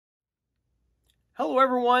Hello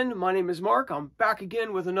everyone, my name is Mark. I'm back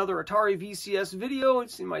again with another Atari VCS video.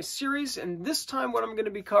 It's in my series, and this time what I'm going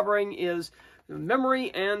to be covering is the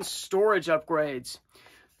memory and storage upgrades.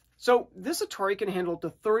 So this Atari can handle up to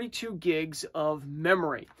 32 gigs of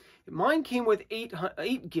memory. Mine came with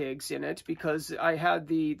 8 gigs in it because I had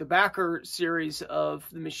the backer series of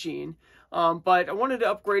the machine. But I wanted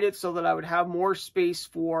to upgrade it so that I would have more space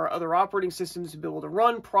for other operating systems to be able to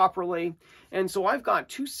run properly. And so I've got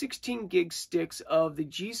two 16 gig sticks of the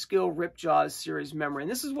G.Skill Ripjaws series memory.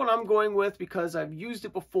 And this is what I'm going with because I've used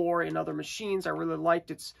it before in other machines. I really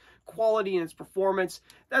liked its quality and its performance.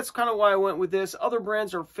 That's kind of why I went with this. Other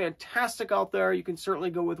brands are fantastic out there. You can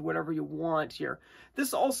certainly go with whatever you want here.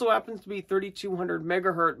 This also happens to be 3200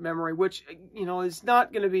 megahertz memory, which, you know, is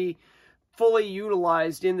not going to be fully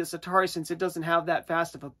utilized in this Atari since it doesn't have that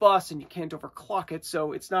fast of a bus and you can't overclock it,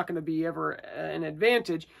 so it's not going to be ever an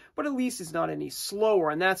advantage, but at least it's not any slower,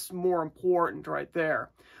 and that's more important right there.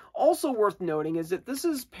 Also worth noting is that this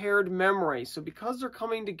is paired memory, so because they're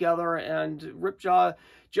coming together and Ripjaw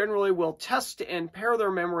generally will test and pair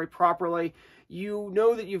their memory properly, you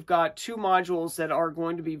know that you've got two modules that are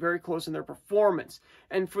going to be very close in their performance.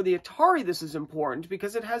 And for the Atari, this is important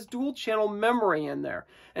because it has dual channel memory in there.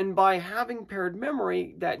 And by having paired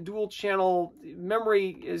memory, that dual channel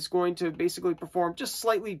memory is going to basically perform just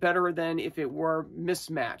slightly better than if it were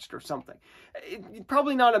mismatched or something.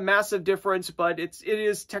 Probably not a massive difference, but it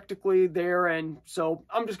is technically there, and so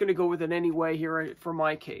I'm just going to go with it anyway here for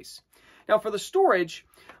my case. Now for the storage,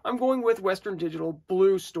 I'm going with Western Digital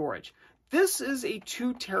Blue storage. This is a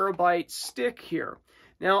 2 terabyte stick here.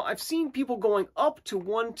 Now, I've seen people going up to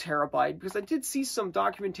 1 terabyte because I did see some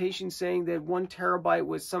documentation saying that 1 terabyte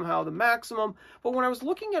was somehow the maximum. But when I was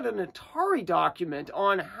looking at an Atari document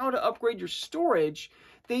on how to upgrade your storage,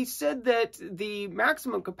 they said that the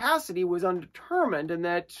maximum capacity was undetermined and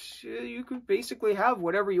that you could basically have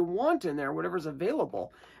whatever you want in there, whatever's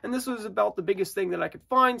available. And this was about the biggest thing that I could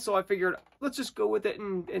find, so I figured let's just go with it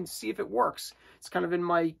and see if it works. It's kind of in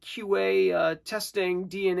my QA testing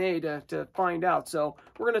DNA to find out, so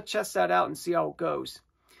we're going to test that out and see how it goes.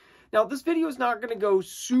 Now, this video is not going to go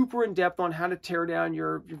super in-depth on how to tear down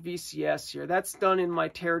your VCS here. That's done in my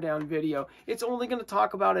teardown video. It's only going to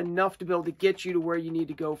talk about enough to be able to get you to where you need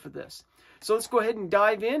to go for this. So let's go ahead and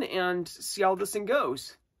dive in and see how this thing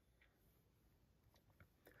goes.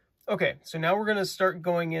 Okay, so now we're going to start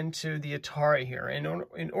going into the Atari here. And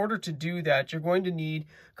in order to do that, you're going to need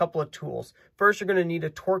a couple of tools. First, you're going to need a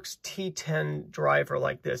Torx T-10 driver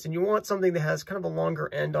like this. And you want something that has kind of a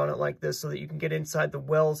longer end on it like this so that you can get inside the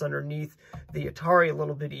wells underneath the Atari a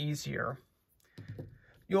little bit easier.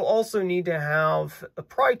 You'll also need to have a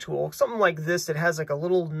pry tool, something like this that has like a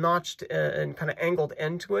little notched and kind of angled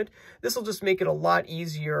end to it. This will just make it a lot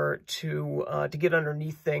easier to get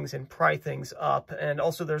underneath things and pry things up. And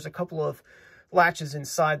also there's a couple of latches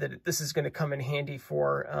inside that this is going to come in handy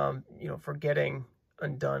for, for getting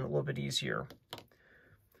undone a little bit easier.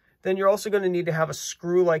 Then you're also going to need to have a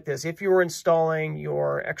screw like this. If you were installing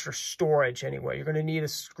your extra storage anyway, you're going to need a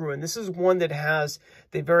screw. And this is one that has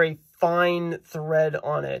the very fine thread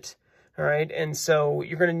on it. All right. And so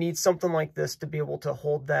you're going to need something like this to be able to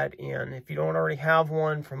hold that in. If you don't already have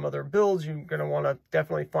one from other builds, you're going to want to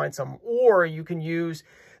definitely find some. Or you can use,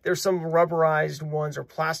 there's some rubberized ones or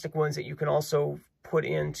plastic ones that you can also put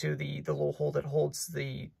into the little hole that holds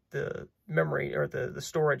the memory or the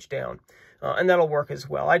storage down. And that'll work as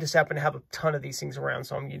well. I just happen to have a ton of these things around,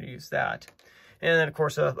 so I'm going to use that. And then, of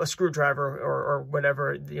course, a screwdriver or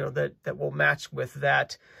whatever, that will match with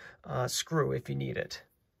that screw if you need it.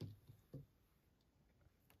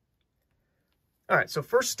 All right, so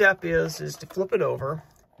first step is to flip it over.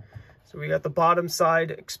 So we got the bottom side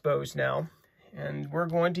exposed now, and we're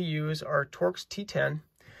going to use our Torx T-10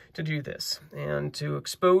 to do this. And to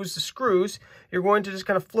expose the screws, you're going to just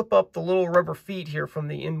kind of flip up the little rubber feet here from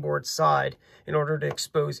the inboard side in order to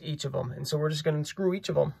expose each of them. And so we're just going to screw each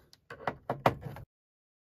of them.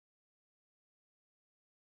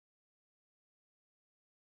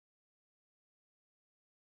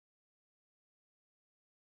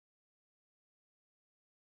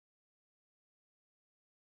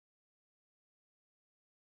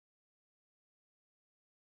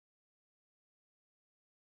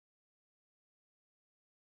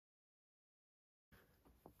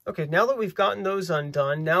 Okay, now that we've gotten those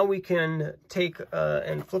undone, now we can take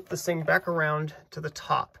and flip this thing back around to the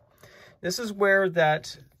top. This is where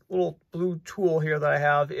that little blue tool here that I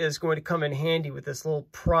have is going to come in handy with this little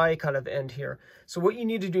pry kind of end here. So what you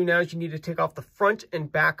need to do now is you need to take off the front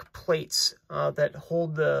and back plates that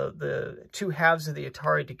hold the two halves of the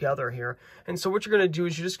Atari together here. And so what you're going to do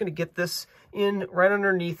is you're just going to get this in right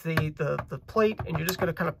underneath the plate, and you're just going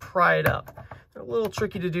to kind of pry it up. They're a little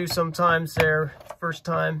tricky to do sometimes there first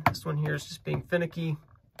time. This one here is just being finicky.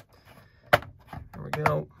 There we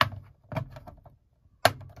go.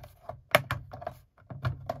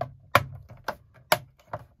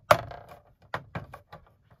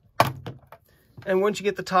 And once you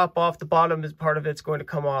get the top off, the bottom is part of it's going to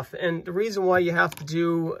come off. And the reason why you have to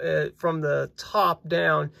do it from the top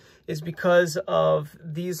down is because of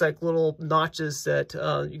these like little notches that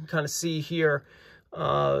you can kind of see here.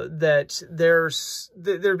 That there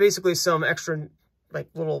are basically some extra like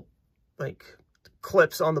little like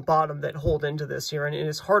clips on the bottom that hold into this here, and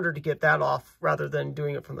it's harder to get that off rather than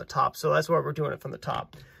doing it from the top. So that's why we're doing it from the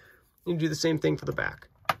top. You can do the same thing for the back.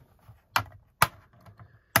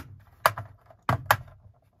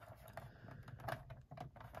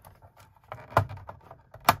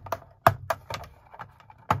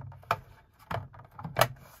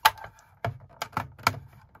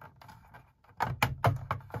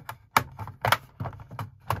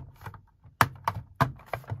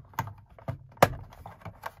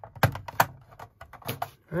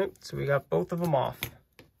 All right, so we got both of them off.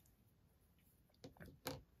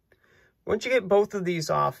 Once you get both of these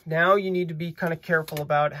off, now you need to be kind of careful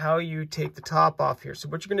about how you take the top off here. So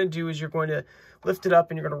what you're going to do is you're going to lift it up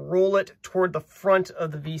and you're going to roll it toward the front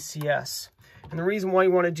of the VCS. And the reason why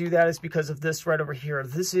you want to do that is because of this right over here.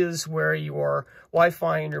 This is where your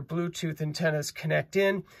Wi-Fi and your Bluetooth antennas connect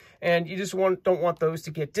in, and you just don't want those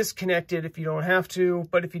to get disconnected if you don't have to,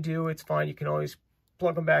 but if you do, it's fine. You can always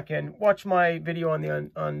plug them back in. Watch my video on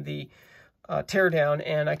the teardown,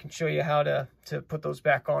 and I can show you how to put those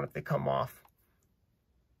back on if they come off.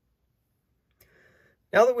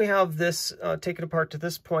 Now that we have this taken apart to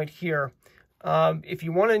this point here, if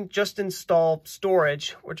you want to just install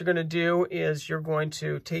storage, what you're going to do is you're going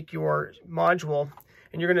to take your module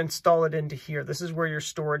and you're going to install it into here. This is where your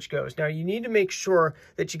storage goes. Now you need to make sure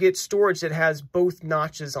that you get storage that has both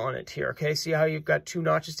notches on it here, okay? See how you've got two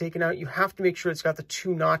notches taken out? You have to make sure it's got the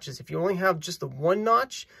two notches. If you only have just the one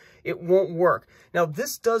notch, it won't work. Now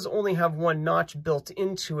this does only have one notch built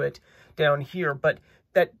into it down here, but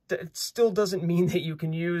that still doesn't mean that you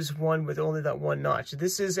can use one with only that one notch.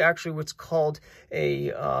 This is actually what's called a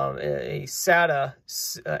SATA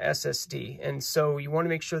SSD, and so you want to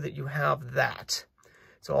make sure that you have that.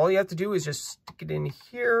 So all you have to do is just stick it in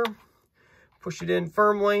here, push it in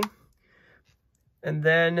firmly, and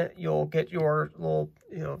then you'll get your little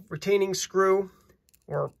retaining screw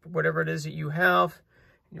or whatever it is that you have,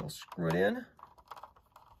 and you'll screw it in.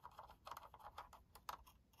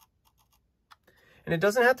 And it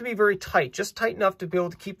doesn't have to be very tight, just tight enough to be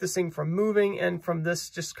able to keep this thing from moving and from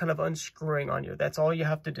this just kind of unscrewing on you. That's all you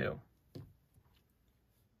have to do.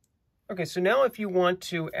 Okay, so now if you want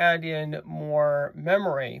to add in more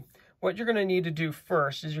memory, what you're going to need to do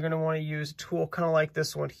first is you're going to want to use a tool kind of like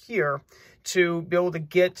this one here to be able to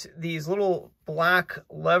get these little black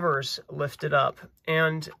levers lifted up.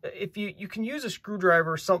 And if you can use a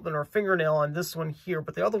screwdriver or something or a fingernail on this one here,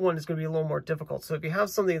 but the other one is going to be a little more difficult. So if you have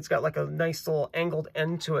something that's got like a nice little angled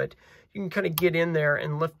end to it, you can kind of get in there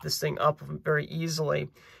and lift this thing up very easily.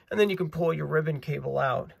 And then you can pull your ribbon cable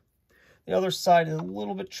out. The other side is a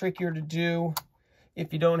little bit trickier to do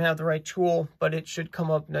if you don't have the right tool, but it should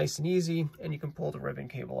come up nice and easy, and you can pull the ribbon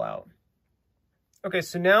cable out. Okay,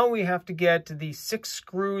 so now we have to get the 6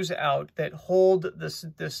 screws out that hold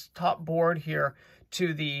this top board here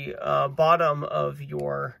to the bottom of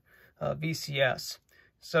your VCS.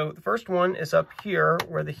 So the first one is up here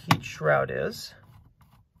where the heat shroud is.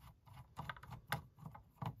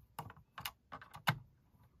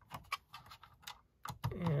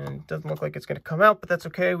 And it doesn't look like it's going to come out, but that's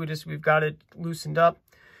okay. We've got it loosened up.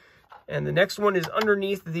 And the next one is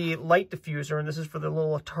underneath the light diffuser, and this is for the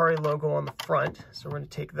little Atari logo on the front. So we're going to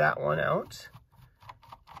take that one out.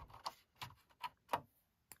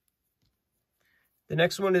 The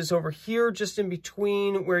next one is over here, just in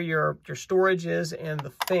between where your storage is and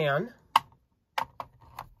the fan.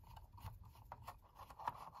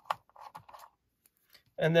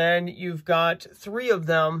 And then you've got 3 of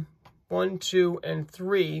them, 1, 2, and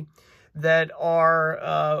 3, that are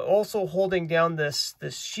also holding down this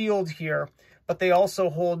shield here, but they also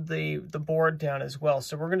hold the board down as well.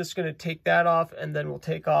 So we're just going to take that off, and then we'll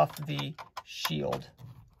take off the shield.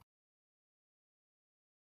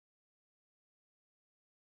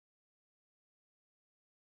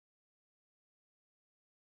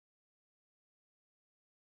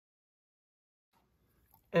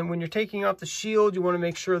 And when you're taking off the shield, you want to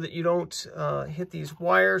make sure that you don't hit these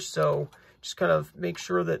wires. So just kind of make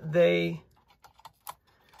sure that they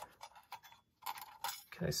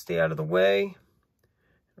kind of stay out of the way.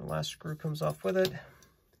 The last screw comes off with it.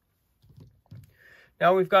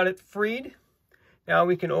 Now we've got it freed. Now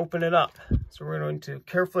we can open it up. So we're going to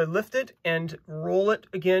carefully lift it and roll it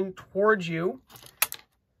again towards you.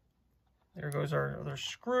 There goes our other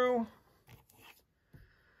screw.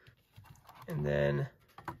 And then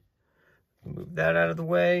move that out of the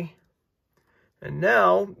way. And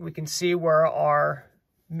now we can see where our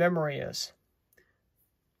memory is.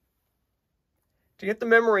 To get the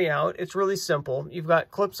memory out, it's really simple. You've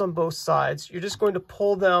got clips on both sides. You're just going to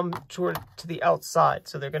pull them to the outside.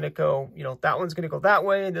 So they're going to go, you know, that one's going to go that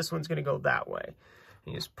way, and this one's going to go that way.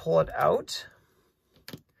 And you just pull it out.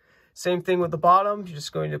 Same thing with the bottom. You're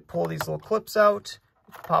just going to pull these little clips out.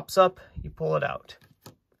 It pops up, you pull it out.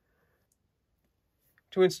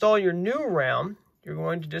 To install your new RAM, you're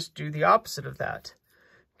going to just do the opposite of that.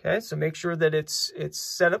 Okay, so make sure that it's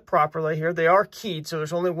set up properly here. They are keyed, so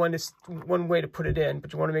there's only one way to put it in,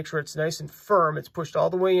 but you want to make sure it's nice and firm. It's pushed all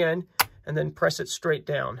the way in, and then press it straight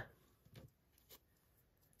down.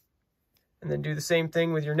 And then do the same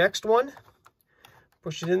thing with your next one.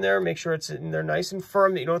 Push it in there, make sure it's in there nice and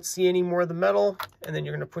firm, that you don't see any more of the metal, and then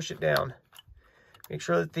you're going to push it down. Make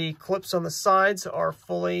sure that the clips on the sides are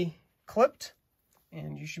fully clipped,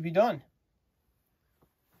 and you should be done.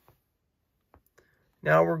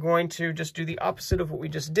 Now we're going to just do the opposite of what we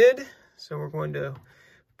just did. So we're going to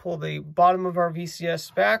pull the bottom of our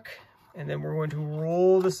VCS back, and then we're going to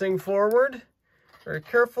roll this thing forward very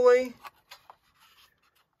carefully.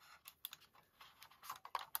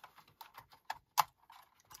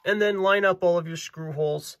 And then line up all of your screw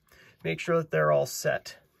holes. Make sure that they're all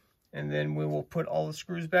set. And then we will put all the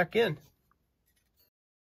screws back in.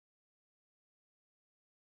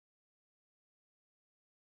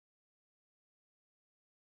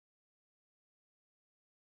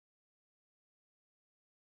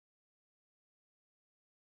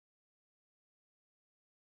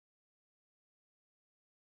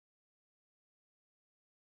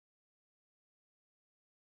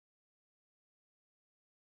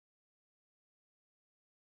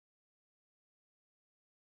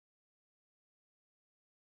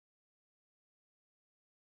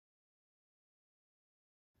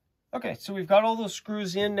 Okay, so we've got all those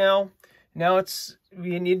screws in now. Now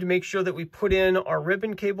we need to make sure that we put in our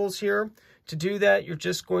ribbon cables here. To do that, you're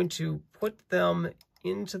just going to put them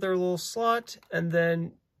into their little slot and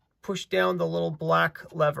then push down the little black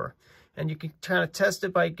lever. And you can kind of test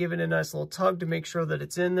it by giving it a nice little tug to make sure that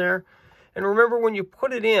it's in there. And remember, when you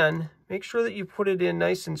put it in, make sure that you put it in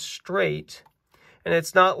nice and straight. And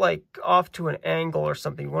it's not like off to an angle or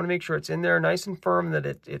something. You want to make sure it's in there nice and firm, that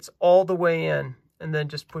it's all the way in. And then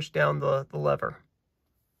just push down the lever.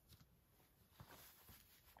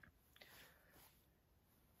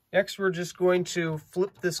 Next, we're just going to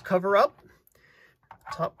flip this cover up.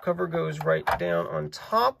 Top cover goes right down on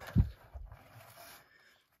top.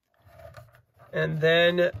 And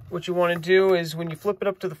then what you want to do is, when you flip it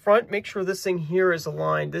up to the front, make sure this thing here is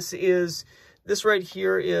aligned. This right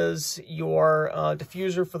here is your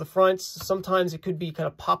diffuser for the front. Sometimes it could be kind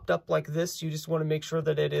of popped up like this. You just want to make sure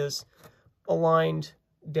that it is aligned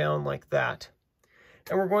down like that.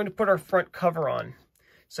 And we're going to put our front cover on.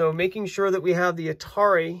 So making sure that we have the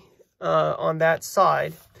Atari on that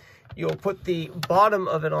side, you'll put the bottom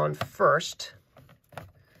of it on first,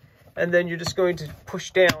 and then you're just going to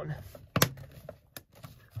push down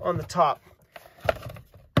on the top.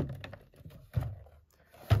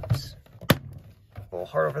 Oops. A little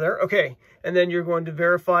hard over there. Okay, and then you're going to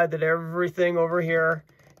verify that everything over here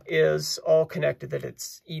is all connected, that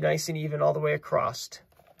it's nice and even all the way across.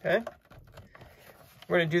 Okay,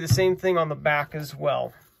 we're going to do the same thing on the back as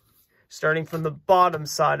well. Starting from the bottom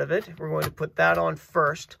side of it, we're going to put that on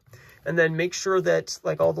first, and then make sure that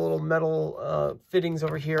like all the little metal fittings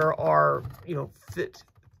over here are,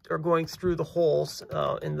 are going through the holes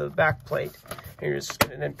in the back plate. And you're just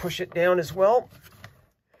going to then push it down as well,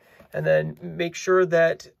 and then make sure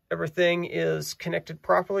that everything is connected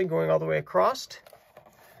properly, going all the way across.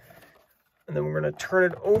 And then we're going to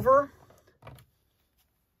turn it over,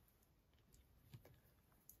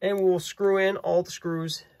 and we'll screw in all the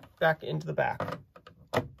screws back into the back.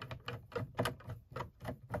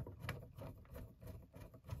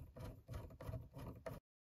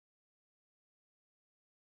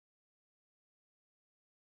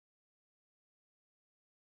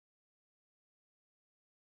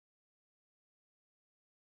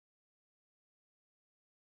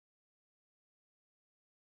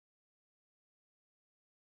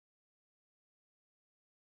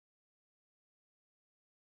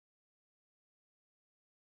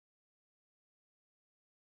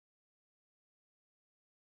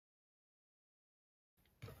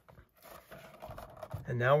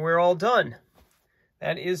 And now we're all done.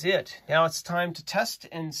 That is it. Now it's time to test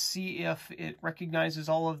and see if it recognizes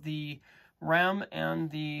all of the RAM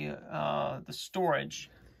and the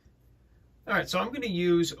storage. All right, so I'm going to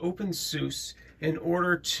use OpenSUSE in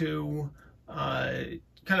order to kind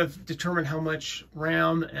of determine how much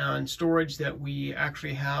RAM and storage that we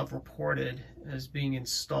actually have reported as being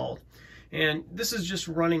installed. And this is just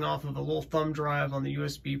running off of a little thumb drive on the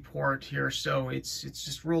USB port here, so it's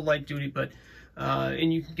just real light duty, but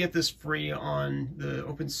and you can get this free on the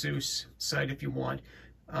OpenSUSE site if you want.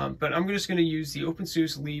 But I'm just going to use the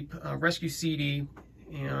OpenSUSE Leap Rescue CD,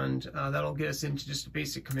 and that'll get us into just a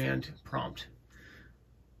basic command prompt.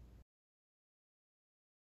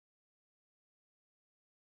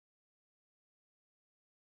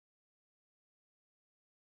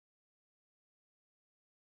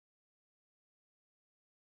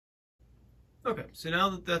 Okay, so now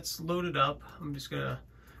that that's loaded up, I'm just going to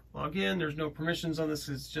log in. There's no permissions on this.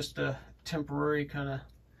 It's just a temporary kind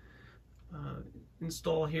of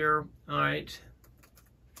install here. All right.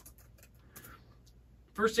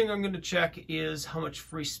 First thing I'm going to check is how much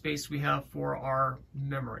free space we have for our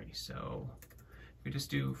memory. So we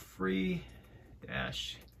just do free-g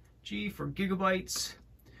for gigabytes.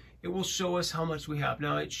 It will show us how much we have.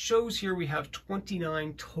 Now it shows here we have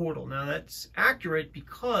 29 total. Now that's accurate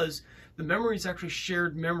because the memory is actually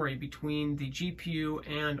shared memory between the GPU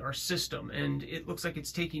and our system. And it looks like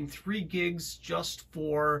it's taking 3 gigs just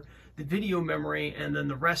for the video memory, and then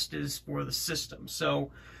the rest is for the system.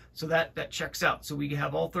 So that checks out. So we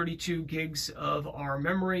have all 32 gigs of our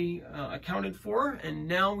memory accounted for, and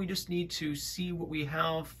now we just need to see what we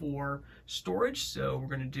have for storage. So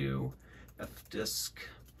we're going to do fdisk,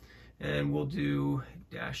 and we'll do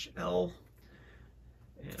 -L,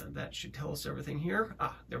 and that should tell us everything here.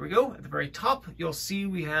 There we go. At the very top, you'll see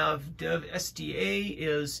we have dev SDA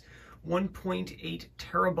is 1.8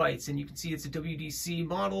 terabytes, and you can see it's a WDC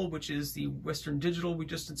model, which is the Western Digital we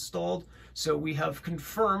just installed. So we have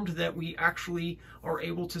confirmed that we actually are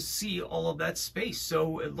able to see all of that space.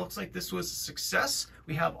 So it looks like this was a success.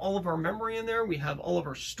 We have all of our memory in there. We have all of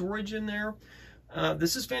our storage in there.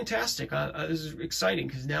 This is fantastic. This is exciting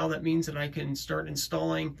because now that means that I can start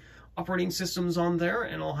installing operating systems on there,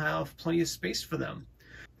 and I'll have plenty of space for them.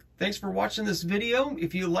 Thanks for watching this video.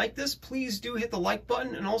 If you like this, please do hit the like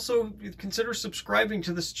button, and also consider subscribing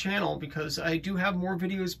to this channel because I do have more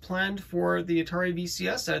videos planned for the Atari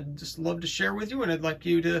VCS. I'd just love to share with you, and I'd like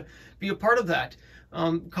you to be a part of that.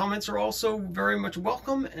 Comments are also very much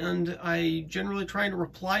welcome, and I generally try to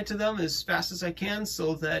reply to them as fast as I can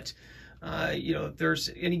so that if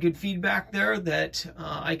there's any good feedback there, that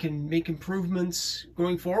I can make improvements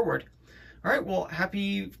going forward. All right, well,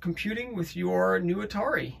 happy computing with your new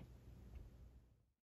Atari.